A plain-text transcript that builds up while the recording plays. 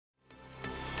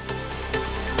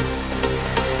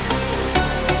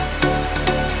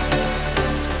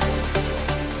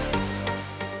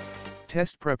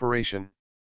Test preparation.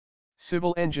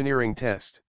 Civil engineering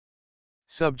test.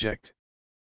 Subject: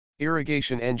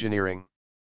 Irrigation engineering.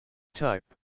 Type: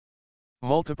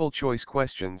 multiple choice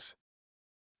questions.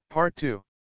 Part 2.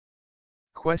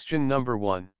 Question number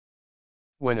 1.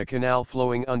 When a canal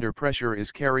flowing under pressure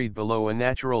is carried below a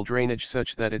natural drainage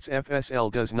such that its FSL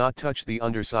does not touch the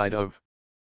underside of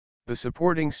the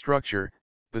supporting structure,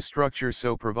 the structure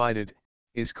so provided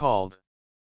is called: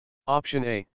 Option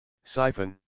A,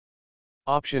 siphon.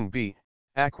 Option B,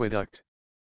 aqueduct.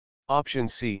 Option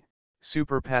C,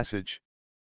 superpassage.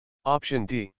 Option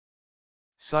D,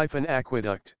 siphon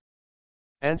aqueduct.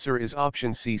 Answer is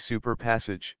option C,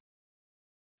 superpassage.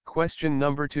 Question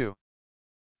number 2.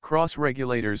 Cross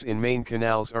regulators in main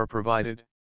canals are provided.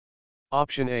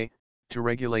 Option A, to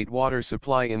regulate water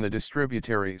supply in the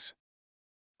distributaries.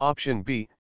 Option B,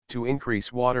 to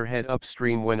increase water head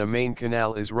upstream when a main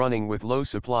canal is running with low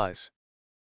supplies.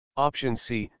 Option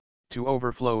C, to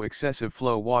overflow excessive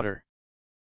flow water.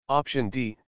 Option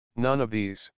D, none of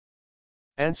these.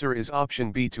 Answer is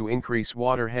option B, to increase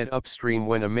water head upstream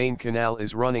when a main canal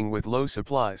is running with low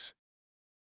supplies.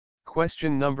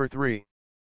 Question number 3.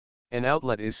 An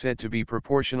outlet is said to be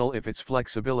proportional if its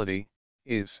flexibility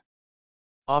is: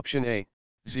 Option A,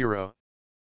 0.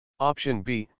 Option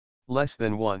B, less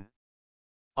than 1.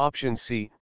 Option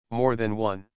C, more than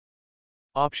 1.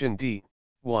 Option D,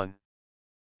 1.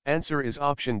 Answer is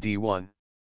option D, 1.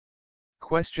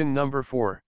 Question number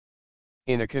 4.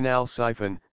 In a canal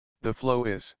siphon, the flow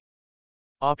is: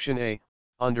 Option A,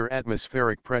 under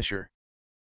atmospheric pressure.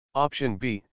 Option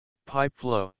B, pipe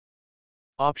flow.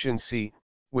 Option C,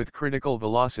 with critical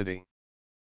velocity.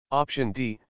 Option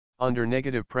D, under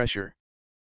negative pressure.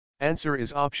 Answer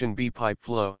is option B, pipe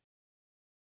flow.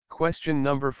 Question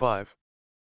number 5.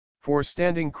 For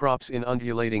standing crops in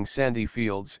undulating sandy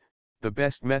fields, the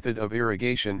best method of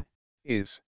irrigation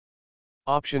is: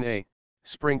 Option A,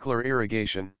 sprinkler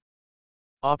irrigation.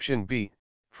 Option B,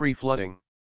 free flooding.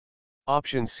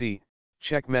 Option C,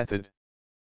 check method.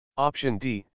 Option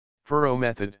D, furrow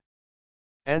method.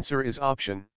 Answer is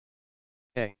option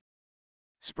A,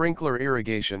 sprinkler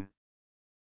irrigation.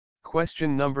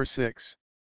 Question number 6.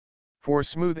 For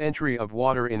smooth entry of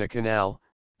water in a canal,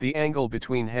 the angle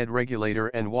between head regulator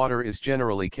and water is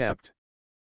generally kept: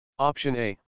 Option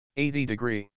A, 80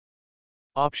 degree.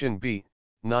 Option B,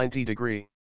 90 degree.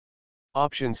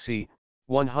 Option C,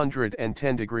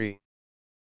 110 degree.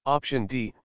 Option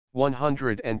D,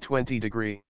 120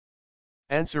 degree.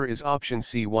 Answer is option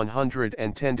C,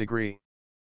 110 degree.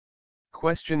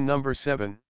 Question number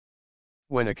 7.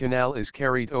 When a canal is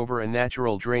carried over a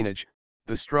natural drainage,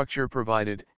 the structure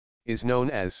provided is known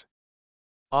as: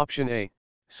 Option A,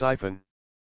 siphon.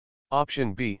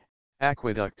 Option B,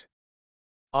 aqueduct.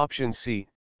 Option C,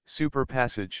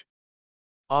 superpassage.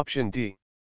 Option D,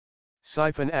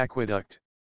 siphon aqueduct.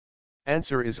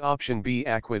 Answer is option B,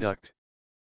 aqueduct.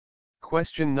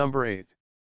 Question number 8.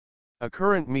 A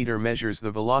current meter measures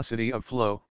the velocity of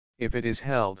flow, if it is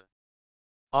held: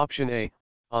 Option A,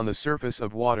 on the surface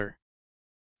of water.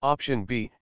 Option B,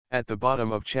 at the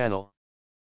bottom of channel.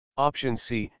 Option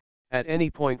C, at any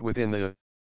point within the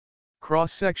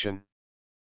cross-section.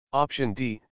 Option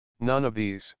D, none of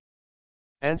these.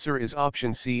 Answer is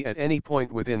option C, at any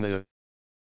point within the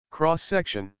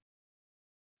cross-section.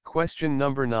 Question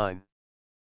number 9.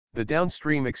 The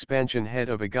downstream expansion head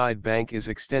of a guide bank is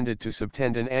extended to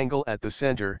subtend an angle at the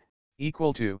center,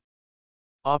 equal to: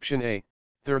 Option A,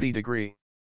 30 degree.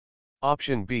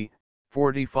 Option B,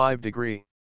 45 degree.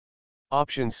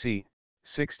 Option C,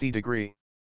 60 degree.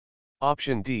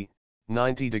 Option D,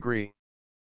 90 degree.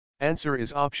 Answer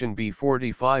is option B,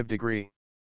 45 degree.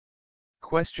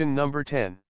 Question number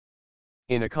 10.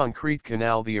 In a concrete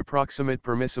canal, the approximate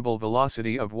permissible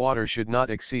velocity of water should not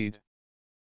exceed: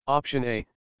 Option A,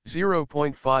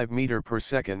 0.5 meter per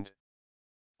second.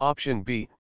 Option B,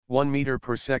 1 meter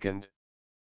per second.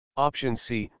 Option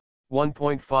C,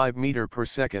 1.5 meter per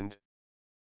second.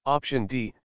 Option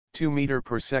D, 2 meter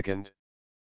per second.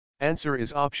 Answer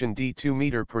is option D, 2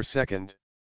 meter per second.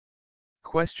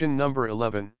 Question number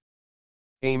 11.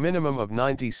 A minimum of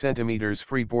 90 centimeters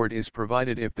freeboard is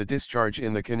provided if the discharge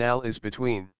in the canal is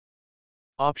between: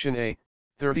 Option A,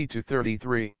 30 to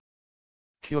 33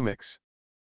 cubics.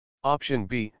 Option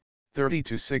B, 30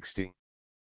 to 60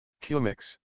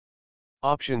 cubics.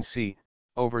 Option C,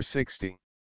 over 60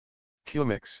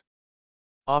 cubics.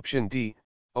 Option D,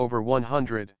 over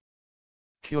 100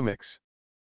 cubics.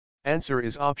 Answer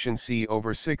is option C,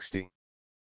 over 60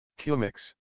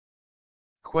 cubics.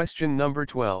 Question number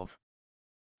 12.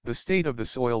 The state of the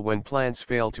soil when plants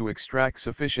fail to extract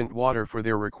sufficient water for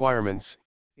their requirements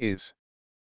is: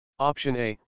 Option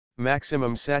A,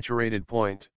 maximum saturated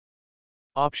point.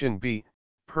 Option B,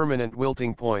 permanent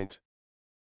wilting point.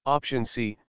 Option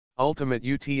C, ultimate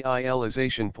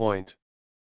utilization point.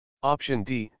 Option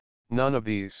D, none of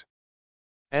these.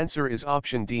 Answer is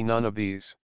option D, none of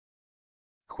these.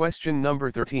 Question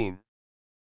number 13.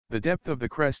 The depth of the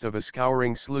crest of a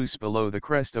scouring sluice below the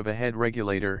crest of a head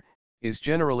regulator is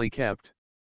generally kept.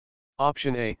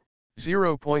 Option A,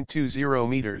 0.20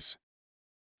 meters.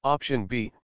 Option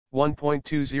B,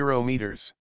 1.20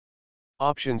 meters.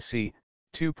 Option C,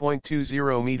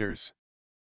 2.20 meters.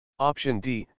 Option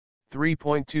D,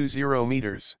 3.20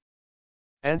 meters.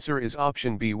 Answer is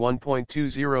option B,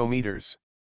 1.20 meters.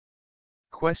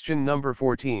 Question number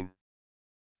 14.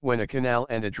 When a canal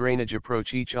and a drainage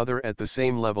approach each other at the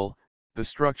same level, the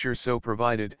structure so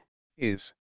provided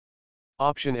is: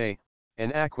 Option A,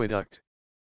 an aqueduct.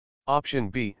 Option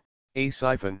B, a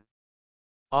siphon.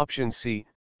 Option C,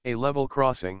 a level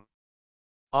crossing.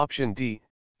 Option D,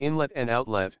 inlet and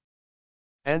outlet.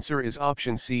 Answer is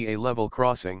option C, a level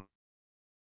crossing.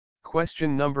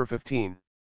 Question number 15.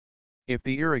 If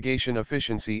the irrigation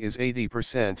efficiency is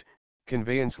 80%,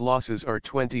 conveyance losses are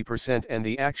 20% and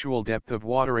the actual depth of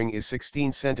watering is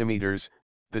 16 centimeters,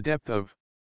 the depth of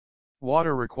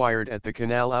water required at the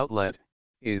canal outlet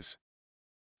is: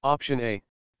 Option A,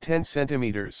 10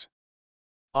 centimeters.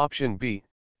 Option B,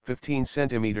 15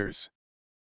 centimeters.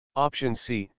 Option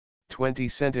C, 20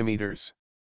 centimeters.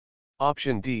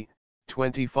 Option D,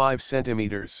 25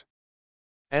 centimeters.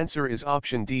 Answer is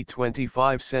option D,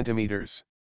 25 centimeters.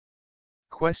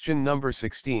 Question number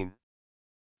 16.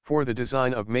 For the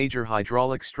design of major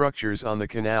hydraulic structures on the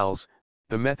canals,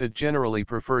 the method generally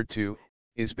preferred to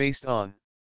is based on: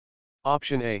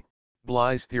 Option A,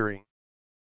 Bly's theory.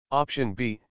 Option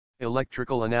B,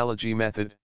 electrical analogy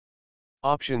method.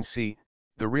 Option C,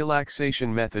 the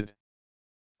relaxation method.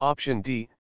 Option D,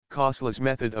 costless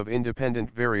method of independent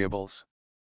variables.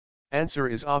 Answer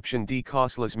is option D,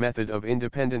 costless method of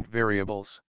independent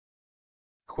variables.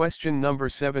 Question number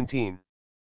 17.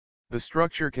 The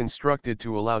structure constructed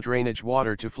to allow drainage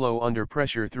water to flow under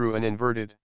pressure through an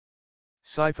inverted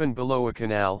siphon below a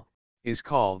canal is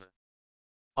called: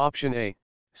 Option A,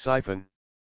 siphon.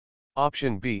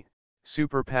 Option B,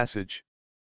 super passage.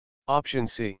 Option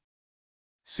C,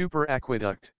 super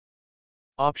aqueduct.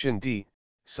 Option D,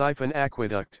 siphon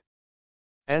aqueduct.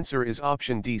 Answer is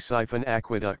option D, siphon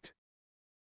aqueduct.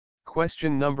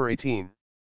 Question number 18.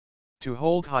 To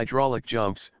hold hydraulic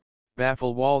jumps,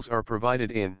 baffle walls are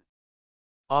provided in: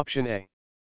 Option A,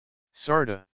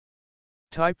 Sarda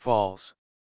type falls.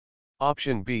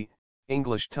 Option B,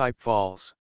 English type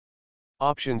falls.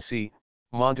 Option C,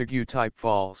 Montague type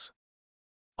falls.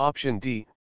 Option D,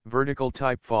 vertical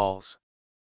type falls.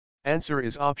 Answer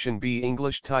is option B,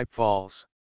 English type falls.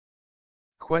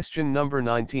 Question number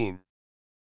 19.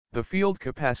 The field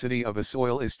capacity of a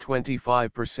soil is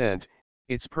 25%,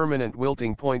 its permanent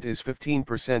wilting point is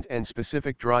 15% and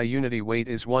specific dry unity weight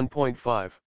is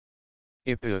 1.5.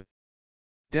 If the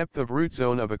depth of root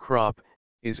zone of a crop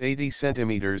is 80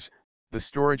 centimeters, the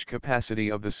storage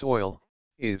capacity of the soil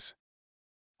is: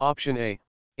 Option A,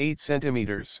 8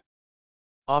 centimeters.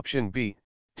 Option B,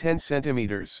 10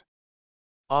 centimeters.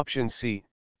 Option C,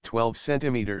 12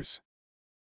 centimeters.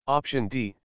 Option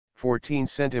D, 14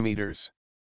 centimeters.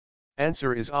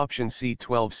 Answer is option C,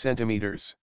 12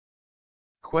 centimeters.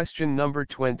 Question number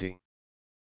 20.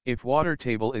 If water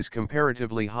table is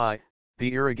comparatively high,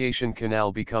 the irrigation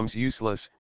canal becomes useless,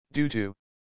 due to: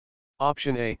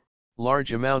 Option A,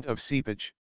 large amount of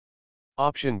seepage.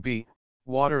 Option B,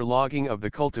 water logging of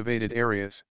the cultivated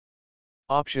areas.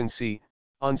 Option C,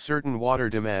 uncertain water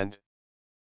demand.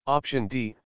 Option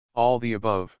D, all the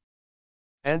above.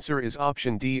 Answer is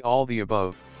option D, all the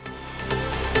above.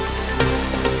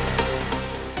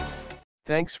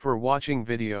 Thanks for watching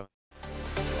video.